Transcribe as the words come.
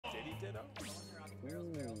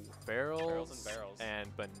Barrels and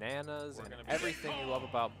bananas We're and gonna be everything you love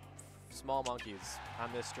about small monkeys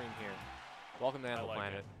on this stream here. Welcome to Animal like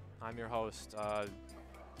Planet. it. I'm your host.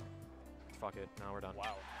 Fuck it. Now we're done.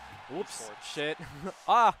 Wow. Oops. Sports. Shit.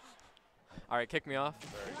 Ah! Alright, kick me off.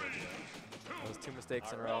 Very good, yeah. That was 2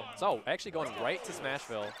 mistakes in a row. So, actually going right to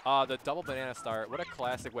Smashville. The double banana start. What a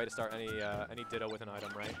classic way to start any Ditto with an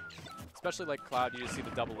item, right? Especially like Cloud, you just see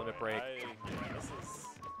the double limit break.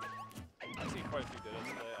 I've seen quite a few Dittos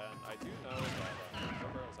today, and I do know that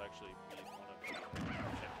Joe was actually beat one of the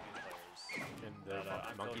champion players. In the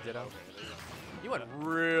I'm monkey feeling Ditto? okay. You went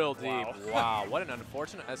real deep. Wow. Wow, what an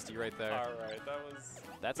unfortunate SD right there. Alright, that was...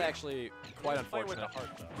 That's actually quite Fight with unfortunate. the heart,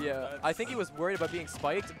 though. Yeah, I think he was worried about being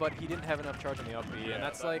spiked, but he didn't have enough charge on the up B, and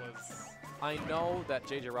that's that like, was- I know that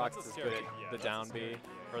JJROCKETS is good scary- at yeah, the that's a down scary- B,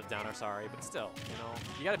 yeah. or the downer, sorry, but still, you know,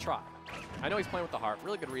 you gotta try. I know he's playing with the heart.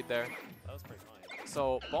 Really good read there. That was pretty funny.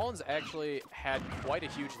 So Bones actually had quite a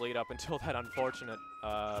huge lead up until that unfortunate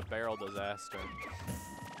barrel disaster.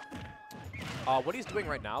 What he's doing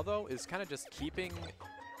right now, though, is kind of just keeping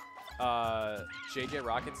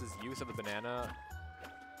JJROCKETS' use of the banana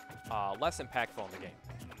less impactful in the game.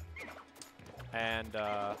 And,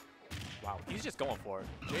 wow, he's just going for it.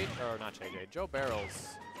 Not JJ, Joe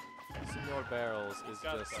Barrels. Senor Barrels is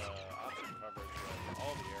Got just... option coverage in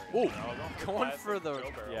all the areas. Ooh, going for the,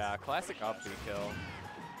 Joe Barrels. yeah, classic up B kill.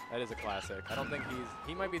 That is a classic. I don't think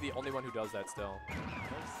he might be the only one who does that still.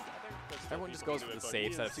 Everyone just goes for the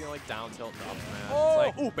safe setup. So you know, like down tilt and up smash. Oh!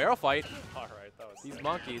 It's like, ooh, barrel fight. All right, that was These sick.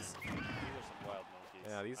 monkeys. These are some wild monkeys.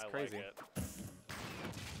 Yeah, these I crazy. Like it.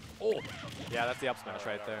 Oh, yeah, that's the up smash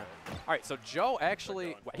right there. All right, so Joe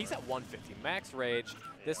actually, he's at 150, max rage.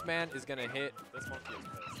 This man is gonna hit, This monkey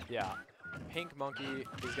is pissed. yeah, Pink Monkey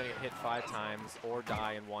is gonna get hit 5 times or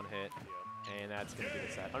die in 1 hit, and that's gonna be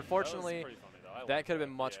the set. Unfortunately, That was pretty funny, though. I that liked could have it.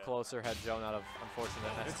 been much Yeah. closer had Joe not have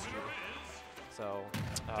unfortunate SG. So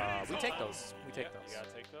we take those. We take Yeah, those. You gotta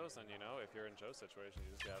take those, and you know, if you're in Joe's situation,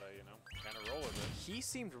 you just gotta, you know, kind of roll with it. He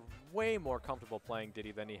seemed way more comfortable playing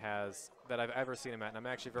Diddy than I've ever seen him at, and I'm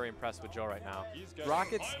actually very impressed with Joe right now.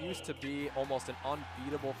 Rockets used to be almost an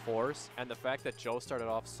unbeatable force, and the fact that Joe started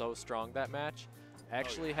off so strong that match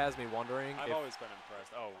actually has me wondering I've if... always been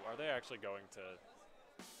impressed. Oh, are they actually going to...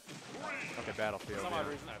 Okay, Battlefield. For some yeah. odd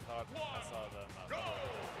reason, I thought I saw them...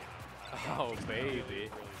 Oh, baby.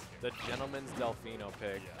 Really The gentleman's Delfino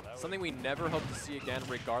pick. Yeah, that Something we never hope to see again,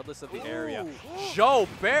 regardless of the area. Ooh. Joe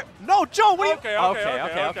Bear. No, Joe, what are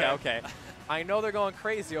you? Okay. I know they're going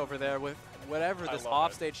crazy over there with whatever I this love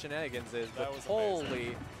offstage shenanigans is, but That was holy,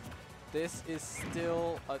 amazing. this is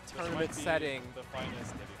still a This might tournament be setting. The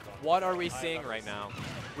finest Diddy fun What are we I've seeing ever right seen. now?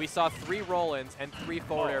 We saw 3 roll-ins and 3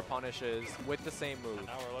 forward Oh. air punishes with the same move. And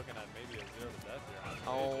now we're looking at maybe a 0 to death here.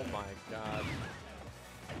 Oh my god.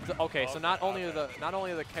 Okay, so not only are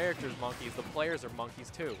the characters monkeys, the players are monkeys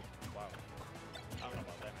too. Wow. I don't know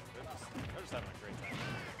about that, man. They're just having a great time.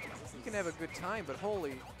 You can have a good time, but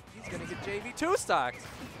holy, he's gonna get JV2 stocked.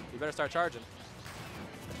 You better start charging.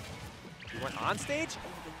 You went on stage? Oh,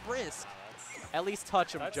 the risk. At least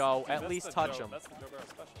touch him, Joe. At least touch him. That's the Joe Barrel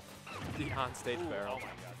special. The on-stage barrel. Oh my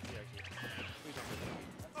god. He actually. Please don't do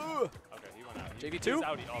that. Okay, he went out. JV2? He's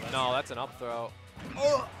out. Oh, that's No, that's an up throw.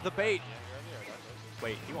 Oh, the bait. Yeah, you're in the air. That's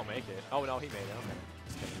Wait, he won't make it. Oh, no, he made it. Okay.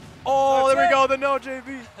 Just kidding. Oh, there we go. The no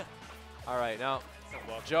JV. All right, now,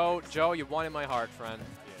 it. Joe, you won in my heart, friend.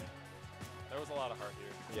 Yeah. There was a lot of heart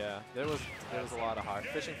here. Yeah, there was a lot of heart.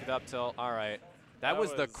 Fishing for the up tilt. All right. That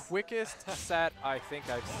was the quickest set I think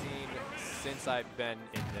I've seen since I've been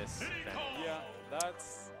in this venue. Yeah,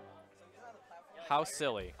 that's... How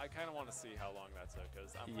silly. I kind of want to see how long that took,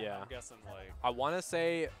 because I'm guessing, like... I want to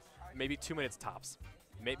say maybe 2 minutes tops.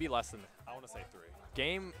 Maybe less than that. I want to say 3.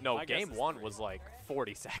 Game guess is 1 3. was like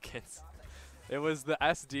 40 seconds. It was the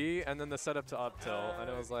SD and then the setup to up tilt, and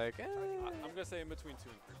it was like, eh. I'm going to say in between 2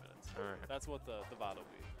 and 3 minutes. All right. That's what the VOD will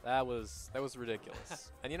be. That was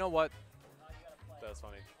ridiculous. And you know what? That's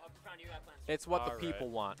funny. It's what the All people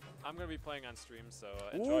right. want. I'm going to be playing on stream, so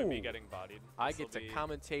enjoy me Ooh. getting bodied. I This'll get to be-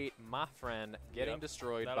 commentate my friend getting Yep,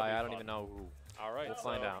 destroyed that'll by be I don't fun. even know who. All right, We'll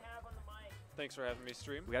find so out. Thanks for having me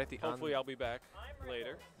stream. We got the Hopefully I'll be back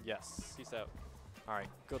later. Yes. Peace out. All right.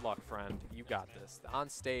 Good luck, friend. You got this. The on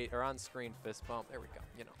stage or on screen fist bump. There we go.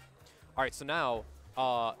 You know. All right. So now,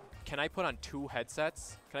 can I put on 2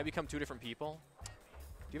 headsets? Can I become 2 different people? Do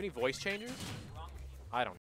you have any voice changers? I don't.